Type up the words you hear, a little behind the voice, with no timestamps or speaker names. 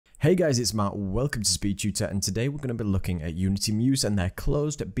Hey guys, it's Matt, welcome to SpeedTutor, and today we're going to be looking at Unity Muse and their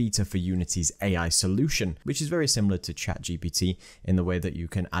closed beta for Unity's AI solution, which is very similar to ChatGPT in the way that you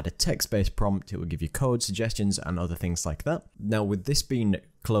can add a text-based prompt, it will give you code, suggestions, and other things like that. Now with this being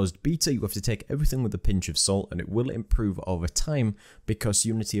closed beta, you have to take everything with a pinch of salt, and it will improve over time because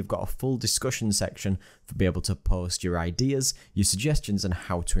Unity have got a full discussion section for be able to post your ideas, your suggestions, and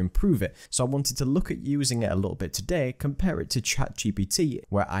how to improve it. So I wanted to look at using it a little bit today, compare it to ChatGPT,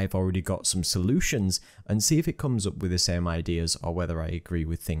 where I've already got some solutions, and see if it comes up with the same ideas or whether I agree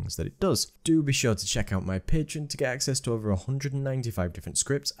with things that it does. Do be sure to check out my Patreon to get access to over 195 different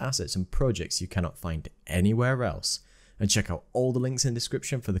scripts, assets, and projects you cannot find anywhere else. And check out all the links in the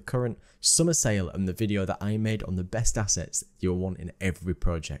description for the current summer sale and the video that I made on the best assets you'll want in every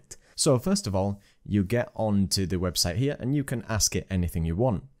project. So first of all, you get onto the website here and you can ask it anything you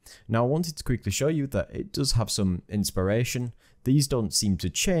want. Now I wanted to quickly show you that it does have some inspiration. These don't seem to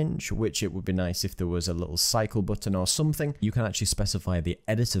change, which it would be nice if there was a little cycle button or something. You can actually specify the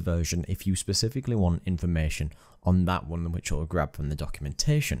editor version if you specifically want information on that one, which will grab from the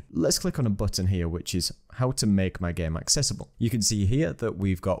documentation. Let's click on a button here, which is how to make my game accessible. You can see here that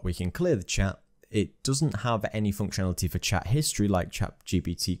we can clear the chat. It doesn't have any functionality for chat history like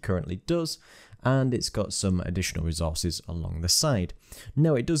ChatGPT currently does, and it's got some additional resources along the side.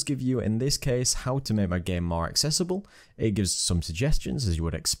 Now it does give you, in this case, how to make my game more accessible. It gives some suggestions, as you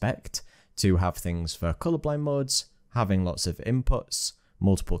would expect, to have things for colorblind modes, having lots of inputs,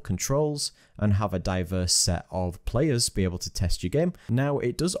 multiple controls, and have a diverse set of players be able to test your game. Now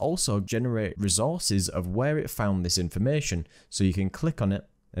it does also generate resources of where it found this information, so you can click on it,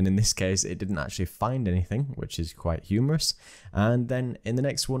 and in this case it didn't actually find anything, which is quite humorous. And then in the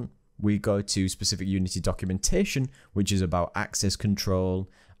next one we go to specific Unity documentation, which is about access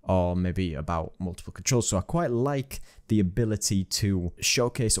control or maybe about multiple controls. So I quite like the ability to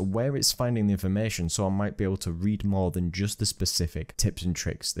showcase where it's finding the information, so I might be able to read more than just the specific tips and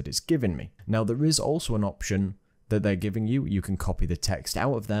tricks that it's giving me. Now there is also an option that they're giving you. You can copy the text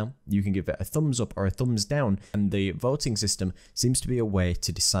out of there, you can give it a thumbs up or a thumbs down, and the voting system seems to be a way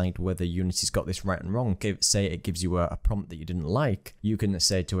to decide whether Unity's got this right and wrong. Say it gives you a prompt that you didn't like, you can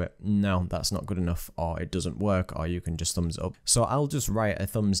say to it, no, that's not good enough, or it doesn't work, or you can just thumbs up. So I'll just write a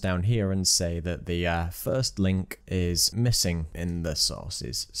thumbs down here and say that the first link is missing in the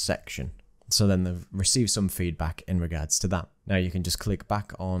sources section. So then they've received some feedback in regards to that. Now you can just click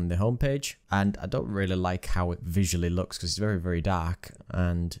back on the homepage, and I don't really like how it visually looks because it's very, very dark,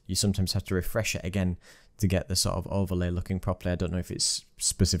 and you sometimes have to refresh it again to get the sort of overlay looking properly. I don't know if it's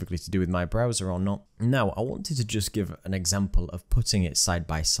specifically to do with my browser or not. Now I wanted to just give an example of putting it side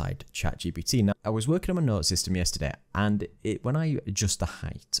by side ChatGPT. Now I was working on my note system yesterday, and when I adjust the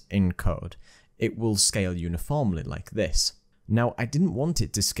height in code, it will scale uniformly like this. Now, I didn't want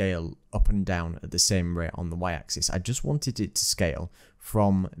it to scale up and down at the same rate on the y-axis. I just wanted it to scale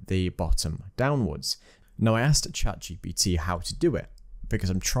from the bottom downwards. Now, I asked ChatGPT how to do it because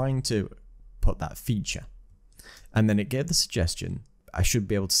I'm trying to put that feature. And then it gave the suggestion I should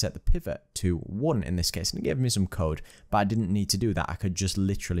be able to set the pivot to 1 in this case. And it gave me some code, but I didn't need to do that. I could just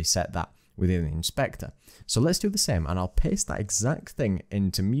literally set that within the inspector. So let's do the same, and I'll paste that exact thing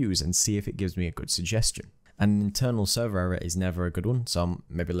into Muse and see if it gives me a good suggestion. An internal server error is never a good one, so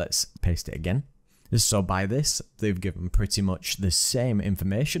maybe let's paste it again. So by this, they've given pretty much the same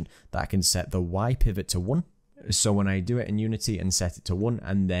information that I can set the Y pivot to 1. So when I do it in Unity and set it to 1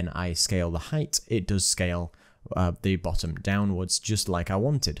 and then I scale the height, it does scale the bottom downwards just like I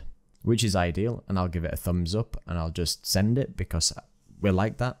wanted, which is ideal, and I'll give it a thumbs up and I'll just send it because we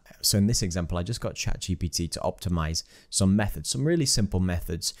like that. So in this example, I just got ChatGPT to optimize some methods, some really simple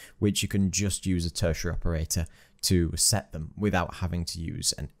methods, which you can just use a tertiary operator to set them without having to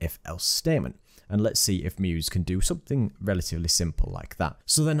use an if-else statement. And let's see if Muse can do something relatively simple like that.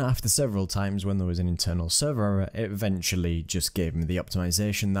 So then after several times when there was an internal server error, it eventually just gave me the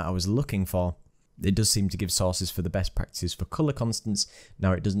optimization that I was looking for. It does seem to give sources for the best practices for color constants.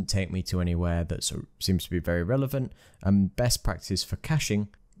 Now it doesn't take me to anywhere that seems to be very relevant, and best practice for caching,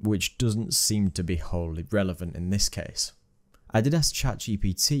 which doesn't seem to be wholly relevant in this case. I did ask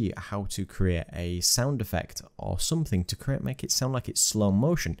ChatGPT how to create a sound effect or something to make it sound like it's slow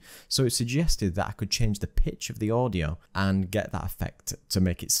motion. So it suggested that I could change the pitch of the audio and get that effect to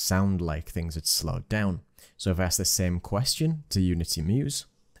make it sound like things had slowed down. So if I ask the same question to Unity Muse,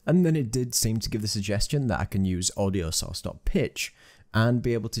 and then it did seem to give the suggestion that I can use audio source.pitch and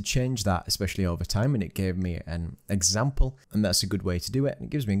be able to change that, especially over time, and it gave me an example, and that's a good way to do it. It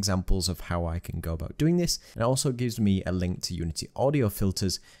gives me examples of how I can go about doing this, and it also gives me a link to Unity audio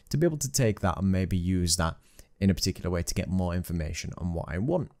filters to be able to take that and maybe use that in a particular way to get more information on what I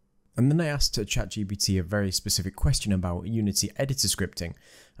want. And then I asked ChatGPT a very specific question about Unity editor scripting,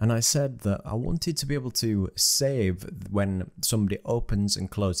 and I said that I wanted to be able to save when somebody opens and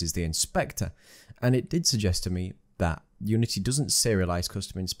closes the inspector, and it did suggest to me that Unity doesn't serialize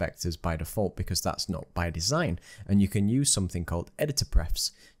custom inspectors by default because that's not by design, and you can use something called editor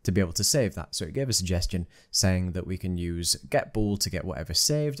prefs to be able to save that. So it gave a suggestion saying that we can use getBool to get whatever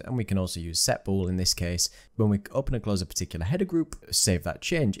saved, and we can also use setBool in this case when we open and close a particular header group, save that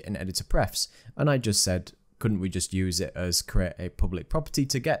change in editor prefs. And I just said, couldn't we just use it as create a public property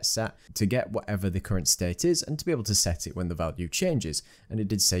to get set, to get whatever the current state is, and to be able to set it when the value changes? And it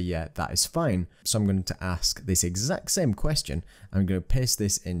did say, yeah, that is fine. So I'm going to ask this exact same question. I'm going to paste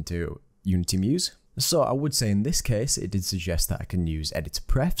this into Unity Muse. So I would say in this case, it did suggest that I can use editor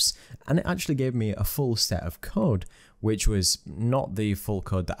prefs, and it actually gave me a full set of code, which was not the full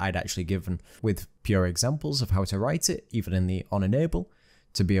code that I'd actually given, with pure examples of how to write it, even in the onEnable,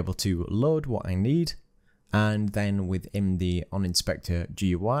 to be able to load what I need. And then within the onInspector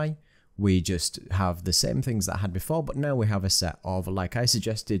GUI, we just have the same things that I had before, but now we have a set of, like I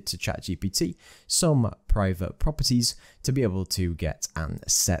suggested to ChatGPT, some private properties to be able to get and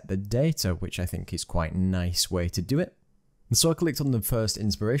set the data, which I think is quite a nice way to do it. And so I clicked on the first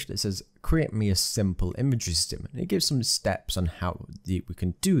inspiration. It says, create me a simple inventory system. And it gives some steps on how we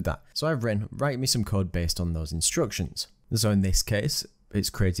can do that. So I've written, write me some code based on those instructions. And so in this case, it's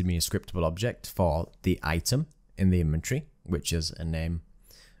created me a scriptable object for the item in the inventory, which is a name,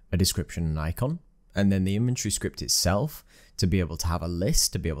 a description, and an icon. And then the inventory script itself to be able to have a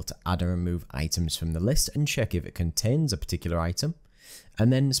list, to be able to add and remove items from the list and check if it contains a particular item.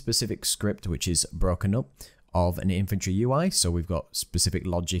 And then a specific script, which is broken up of an inventory UI. So we've got specific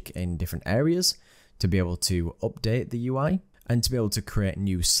logic in different areas to be able to update the UI and to be able to create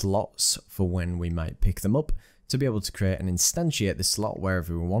new slots for when we might pick them up, to be able to create and instantiate the slot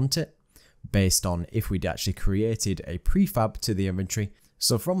wherever we want it, based on if we'd actually created a prefab to the inventory.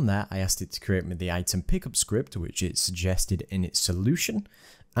 So from there, I asked it to create me the item pickup script, which it suggested in its solution.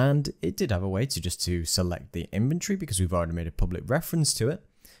 And it did have a way to select the inventory because we've already made a public reference to it,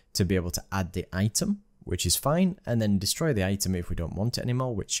 to be able to add the item, which is fine, and then destroy the item if we don't want it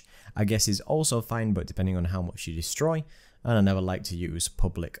anymore, which I guess is also fine, but depending on how much you destroy. And I never like to use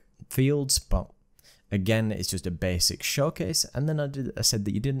public fields, but again, it's just a basic showcase. And then I said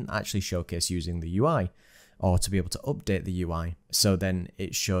that you didn't actually showcase using the UI or to be able to update the UI. So then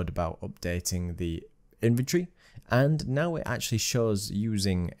it showed about updating the inventory. And now it actually shows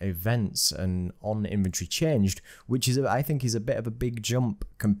using events and on inventory changed, which is, I think, is a bit of a big jump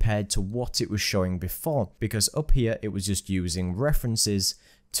compared to what it was showing before. Because up here, it was just using references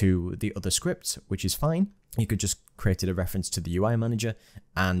to the other scripts, which is fine. You could just create a reference to the UI manager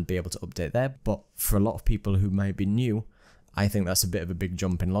and be able to update there. But for a lot of people who might be new, I think that's a bit of a big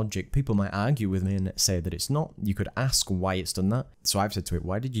jump in logic. People might argue with me and say that it's not. You could ask why it's done that. So I've said to it,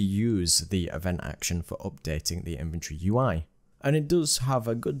 why did you use the event action for updating the inventory UI? And it does have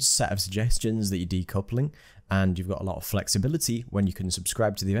a good set of suggestions that you're decoupling, and you've got a lot of flexibility when you can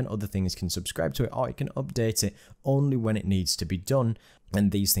subscribe to the event. Other things can subscribe to it, or you can update it only when it needs to be done.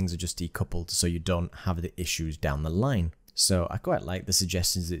 And these things are just decoupled so you don't have the issues down the line. So I quite like the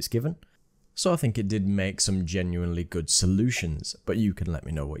suggestions that it's given. So I think it did make some genuinely good solutions, but you can let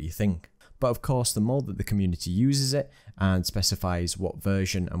me know what you think. But of course, the more that the community uses it and specifies what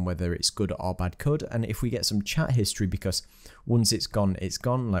version and whether it's good or bad code, and if we get some chat history, because once it's gone,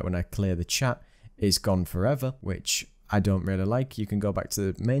 like when I clear the chat, it's gone forever, which I don't really like. You can go back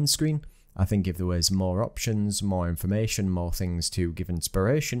to the main screen. I think if there was more options, more information, more things to give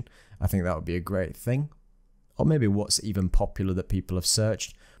inspiration, I think that would be a great thing. Or maybe what's even popular that people have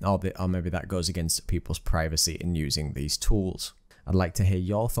searched, or maybe that goes against people's privacy in using these tools. I'd like to hear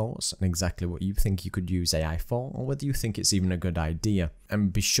your thoughts and exactly what you think you could use AI for, or whether you think it's even a good idea.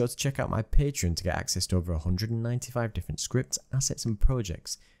 And be sure to check out my Patreon to get access to over 195 different scripts, assets and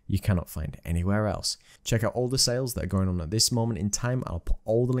projects you cannot find anywhere else. Check out all the sales that are going on at this moment in time. I'll put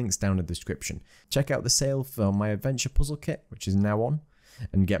all the links down in the description. Check out the sale for my adventure puzzle kit, which is now on,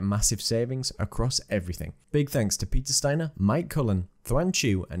 and get massive savings across everything. Big thanks to Peter Steiner, Mike Cullen, Thuan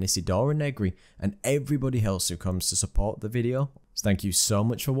Chu, and Isidora Negri, and everybody else who comes to support the video. So thank you so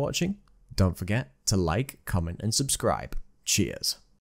much for watching. Don't forget to like, comment, and subscribe. Cheers.